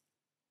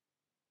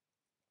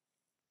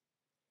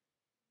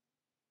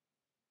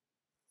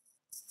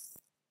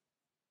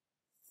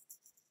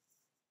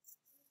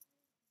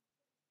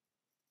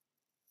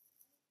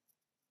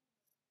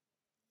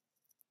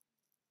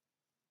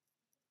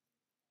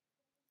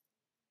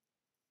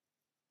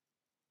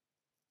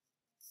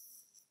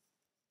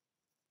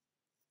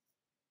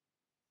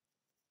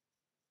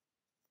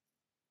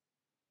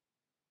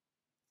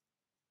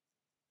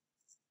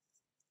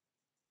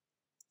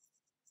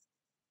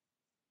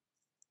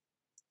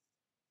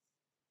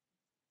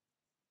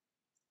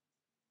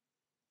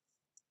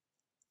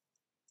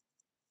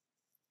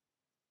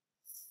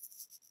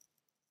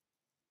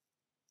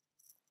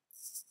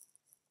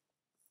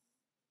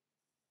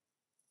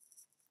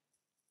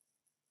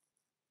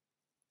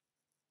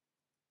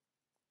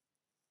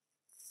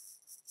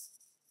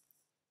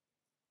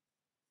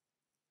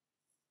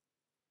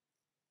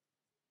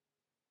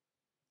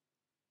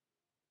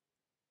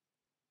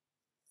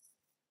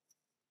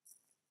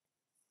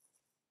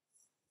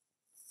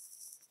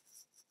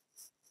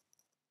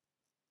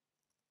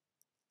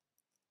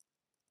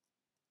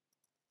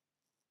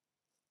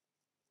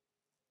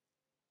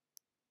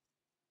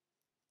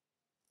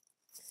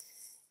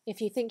 If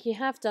you think you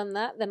have done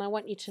that, then I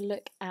want you to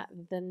look at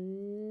the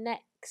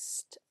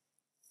next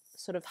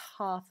sort of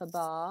half a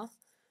bar,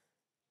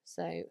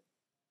 so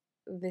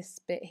this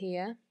bit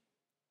here,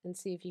 and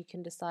see if you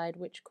can decide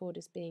which chord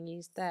is being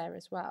used there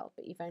as well.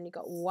 But you've only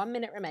got 1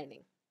 minute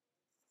remaining.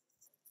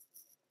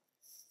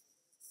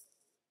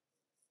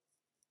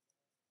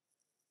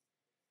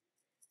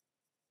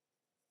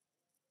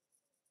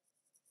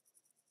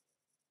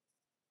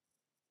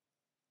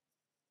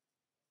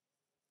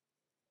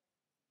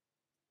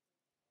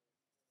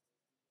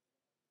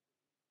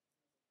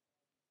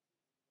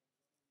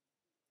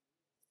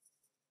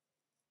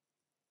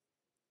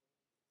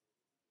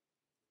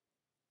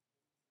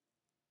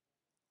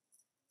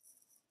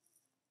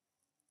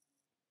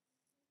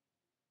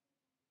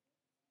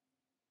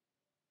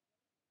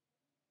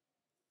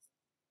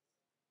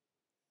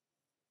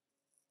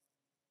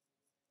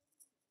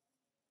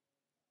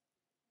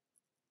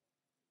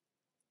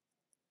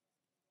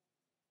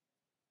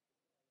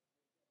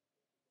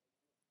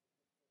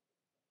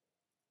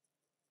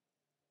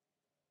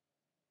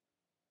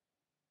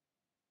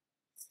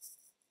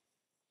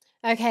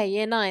 Okay,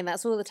 year 9,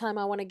 that's all the time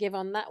I want to give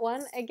on that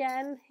one.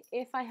 Again,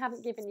 if I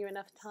haven't given you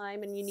enough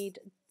time and you need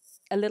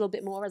a little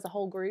bit more as a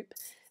whole group,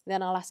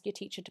 then I'll ask your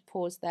teacher to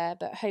pause there,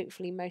 but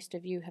hopefully most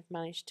of you have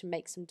managed to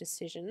make some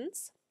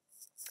decisions.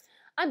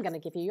 I'm going to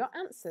give you your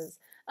answers,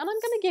 and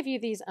I'm going to give you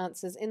these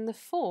answers in the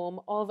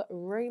form of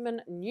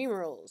Roman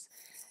numerals.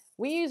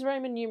 We use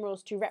Roman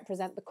numerals to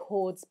represent the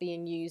chords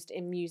being used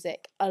in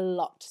music a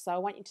lot, so I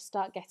want you to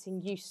start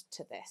getting used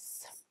to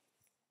this.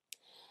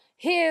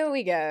 Here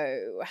we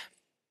go.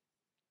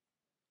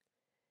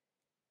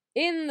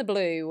 In the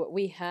blue,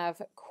 we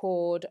have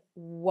chord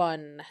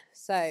 1.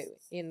 So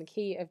in the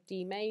key of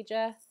D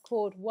major,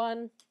 chord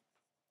 1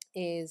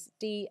 is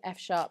D, F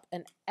sharp,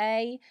 and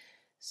A.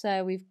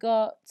 So we've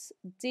got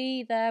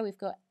D there, we've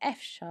got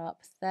F sharp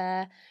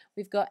there,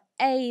 we've got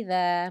A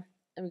there,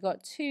 and we've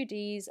got 2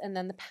 Ds, and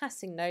then the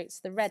passing notes,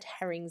 the red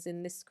herrings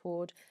in this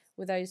chord,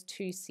 were those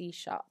 2 C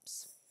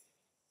sharps.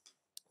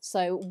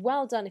 So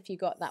well done if you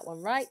got that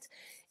one right.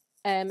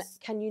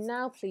 Can you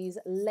now please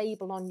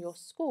label on your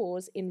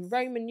scores in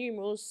Roman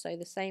numerals, so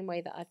the same way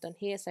that I've done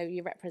here, so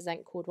you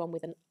represent chord 1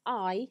 with an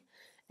I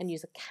and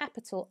use a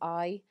capital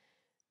I.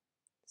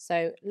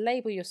 So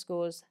label your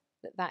scores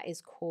that is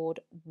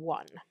chord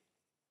 1.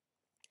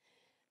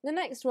 The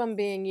next one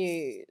being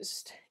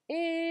used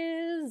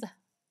is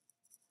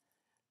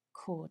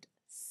chord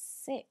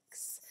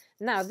 6.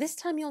 Now this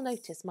time you'll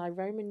notice my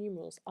Roman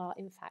numerals are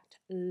in fact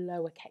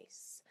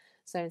lowercase.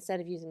 So instead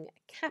of using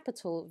a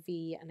capital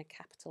V and a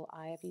capital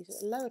I, I've used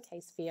a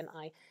lowercase v and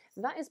I.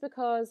 And that is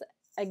because,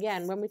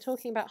 again, when we're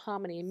talking about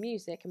harmony in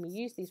music and we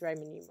use these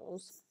Roman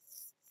numerals,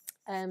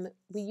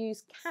 we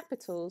use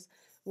capitals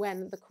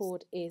when the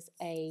chord is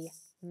a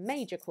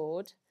major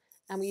chord,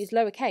 and we use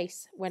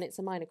lowercase when it's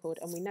a minor chord.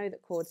 And we know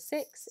that chord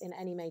 6 in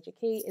any major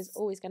key is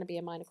always going to be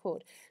a minor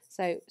chord.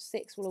 So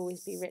 6 will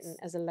always be written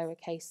as a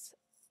lowercase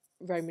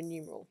Roman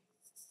numeral.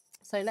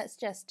 So let's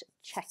just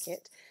check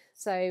it.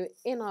 So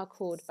in our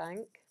chord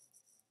bank,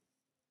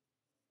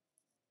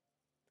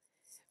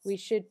 we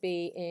should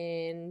be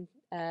in,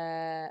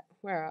 where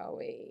are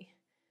we?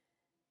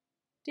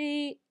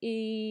 D,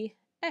 E,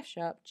 F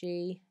sharp,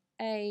 G,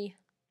 A,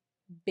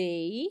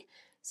 B.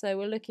 So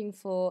we're looking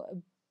for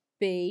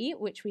B,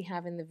 which we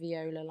have in the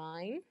viola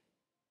line.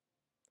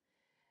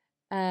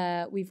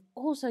 We've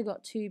also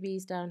got 2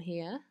 Bs down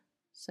here,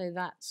 so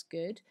that's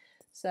good.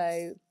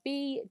 So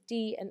B,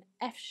 D, and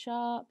F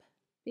sharp,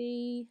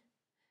 B.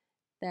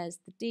 There's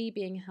the D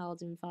being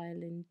held in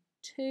violin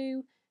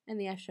 2 and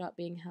the F sharp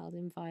being held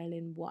in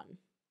violin 1.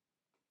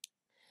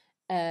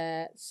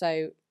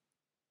 So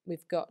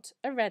We've got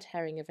a red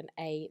herring of an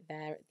A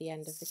there at the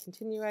end of the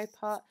continuo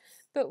part,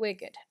 but we're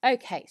good.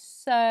 Okay,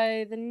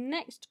 so the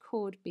next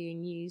chord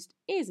being used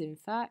is in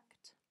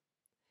fact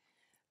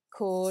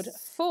chord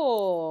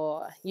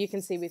 4. You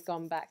can see we've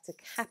gone back to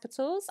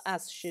capitals,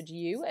 as should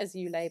you, as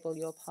you label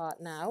your part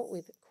now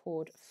with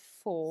chord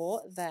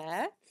 4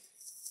 there.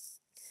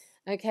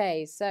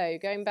 Okay, so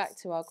going back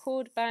to our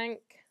chord bank,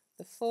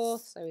 the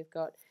 4th, so we've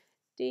got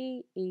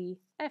D, E,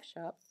 F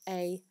sharp,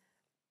 A,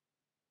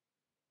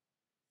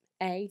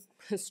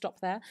 stop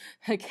there.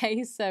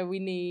 Okay, so we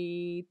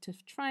need to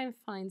try and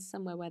find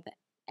somewhere where the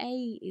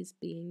A is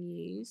being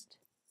used.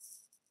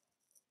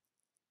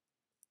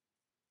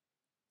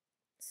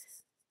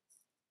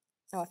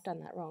 Oh, I've done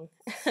that wrong.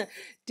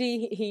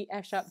 D, E,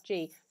 F sharp,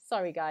 G.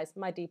 Sorry guys,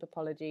 my deep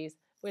apologies.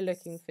 We're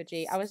looking for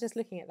G. I was just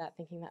looking at that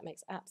thinking that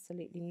makes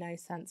absolutely no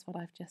sense what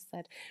I've just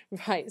said.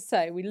 Right,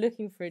 so we're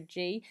looking for a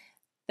G.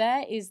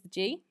 There is the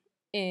G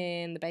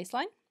in the bass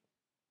line.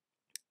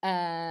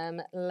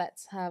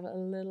 Let's have a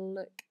little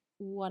look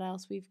what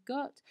else we've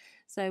got.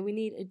 So we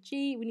need a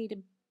G, we need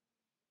a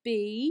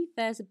B.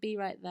 There's a B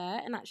right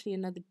there, and actually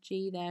another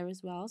G there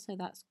as well, so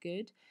that's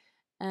good.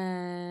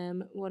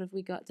 What have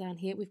we got down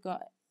here? We've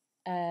got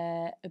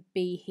a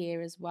B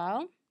here as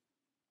well.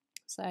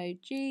 So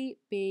G,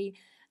 B,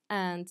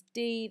 and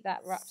D,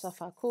 that wraps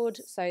off our chord.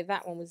 So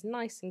that one was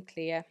nice and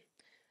clear.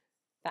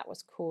 That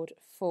was chord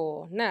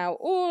 4. Now,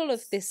 all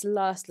of this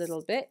last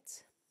little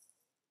bit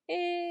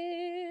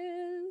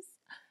is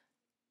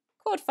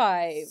chord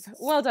 5.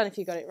 Well done if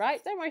you got it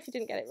right. Don't worry if you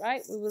didn't get it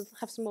right. We will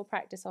have some more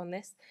practice on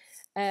this.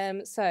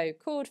 So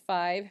chord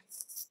 5.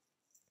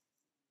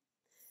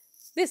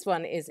 This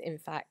one is in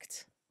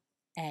fact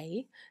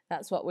A.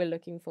 That's what we're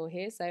looking for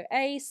here. So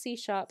A, C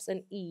sharps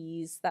and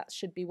E's. That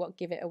should be what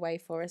give it away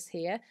for us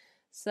here.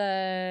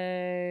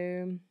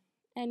 So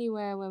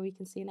anywhere where we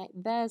can see an A,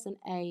 there's an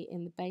A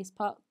in the bass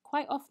part.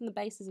 Quite often the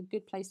bass is a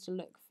good place to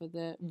look for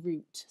the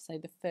root, so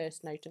the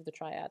first note of the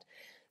triad.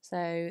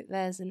 So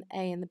there's an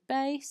A in the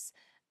bass.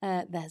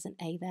 There's an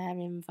A there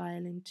in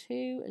violin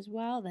 2 as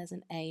well. There's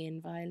an A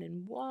in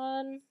violin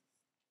 1.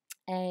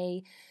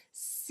 A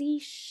C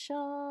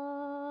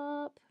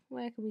sharp.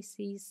 Where can we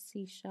see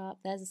C sharp?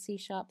 There's a C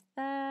sharp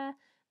there.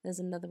 There's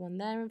another one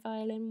there in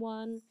violin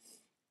 1.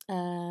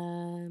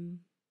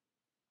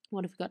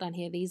 What have we got down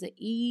here? These are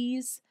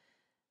E's.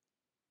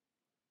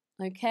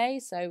 Okay,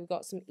 so we've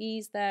got some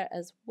E's there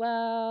as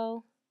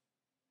well.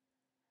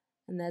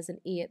 And there's an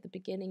E at the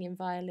beginning in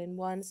violin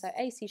 1. So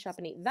A, C sharp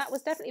and E. That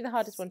was definitely the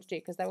hardest one to do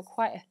because there were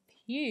quite a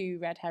few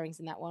red herrings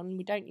in that one.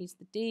 We don't use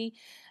the D.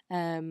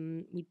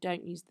 We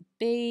don't use the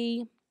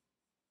B,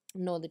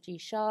 nor the G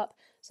sharp.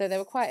 So there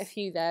were quite a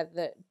few there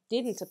that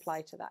didn't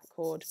apply to that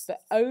chord.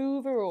 But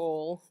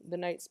overall, the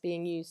notes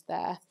being used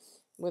there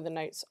were the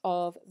notes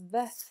of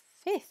the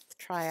 5th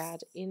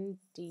triad in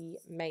D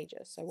major.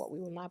 So what we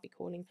will now be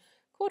calling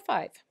chord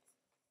 5.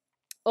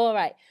 All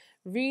right.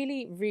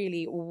 Really,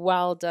 really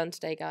well done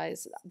today,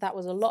 guys. That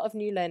was a lot of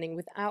new learning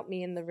without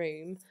me in the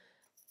room.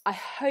 I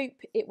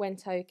hope it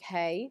went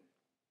okay.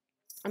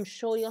 I'm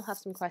sure you'll have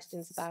some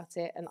questions about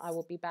it, and I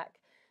will be back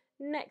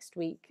next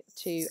week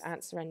to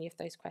answer any of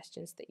those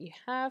questions that you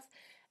have.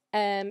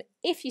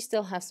 If you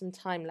still have some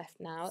time left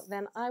now,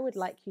 then I would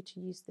like you to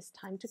use this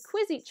time to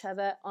quiz each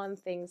other on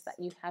things that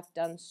you have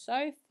done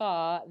so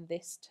far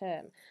this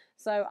term.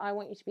 So I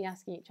want you to be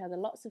asking each other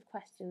lots of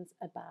questions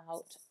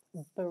about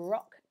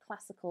Baroque,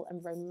 classical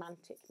and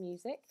romantic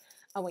music.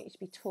 I want you to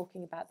be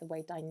talking about the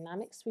way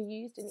dynamics were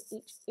used in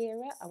each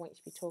era. I want you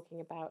to be talking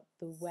about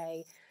the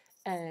way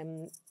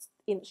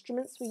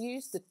instruments were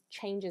used, the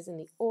changes in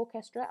the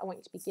orchestra. I want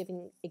you to be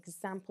giving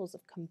examples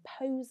of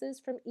composers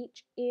from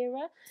each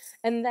era.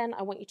 And then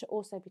I want you to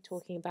also be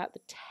talking about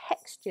the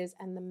textures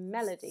and the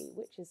melody,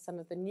 which is some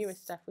of the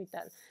newest stuff we've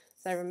done.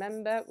 So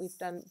remember, we've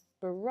done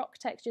Baroque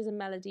textures and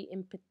melody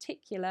in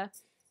particular.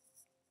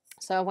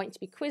 So I want you to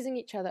be quizzing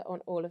each other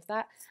on all of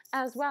that,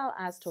 as well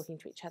as talking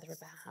to each other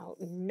about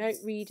note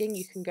reading.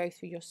 You can go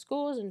through your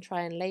scores and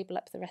try and label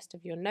up the rest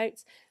of your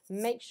notes.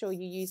 Make sure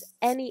you use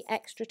any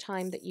extra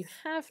time that you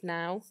have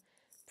now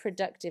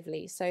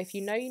productively. So if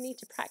you know you need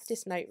to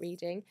practice note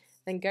reading,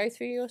 then go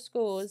through your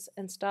scores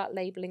and start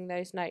labeling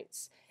those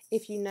notes.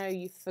 If you know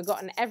you've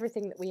forgotten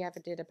everything that we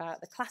ever did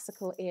about the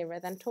classical era,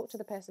 then talk to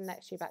the person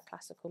next to you about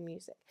classical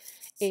music.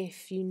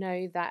 If you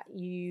know that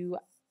you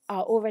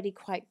are already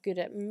quite good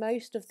at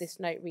most of this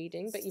note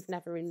reading, but you've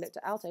never really looked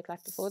at alto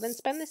clef before, then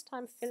spend this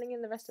time filling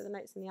in the rest of the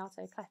notes in the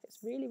alto clef. It's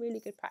really, really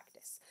good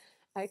practice.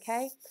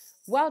 Okay,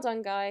 well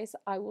done, guys.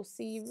 I will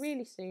see you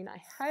really soon,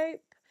 I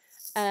hope.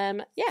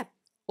 Yeah,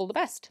 all the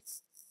best.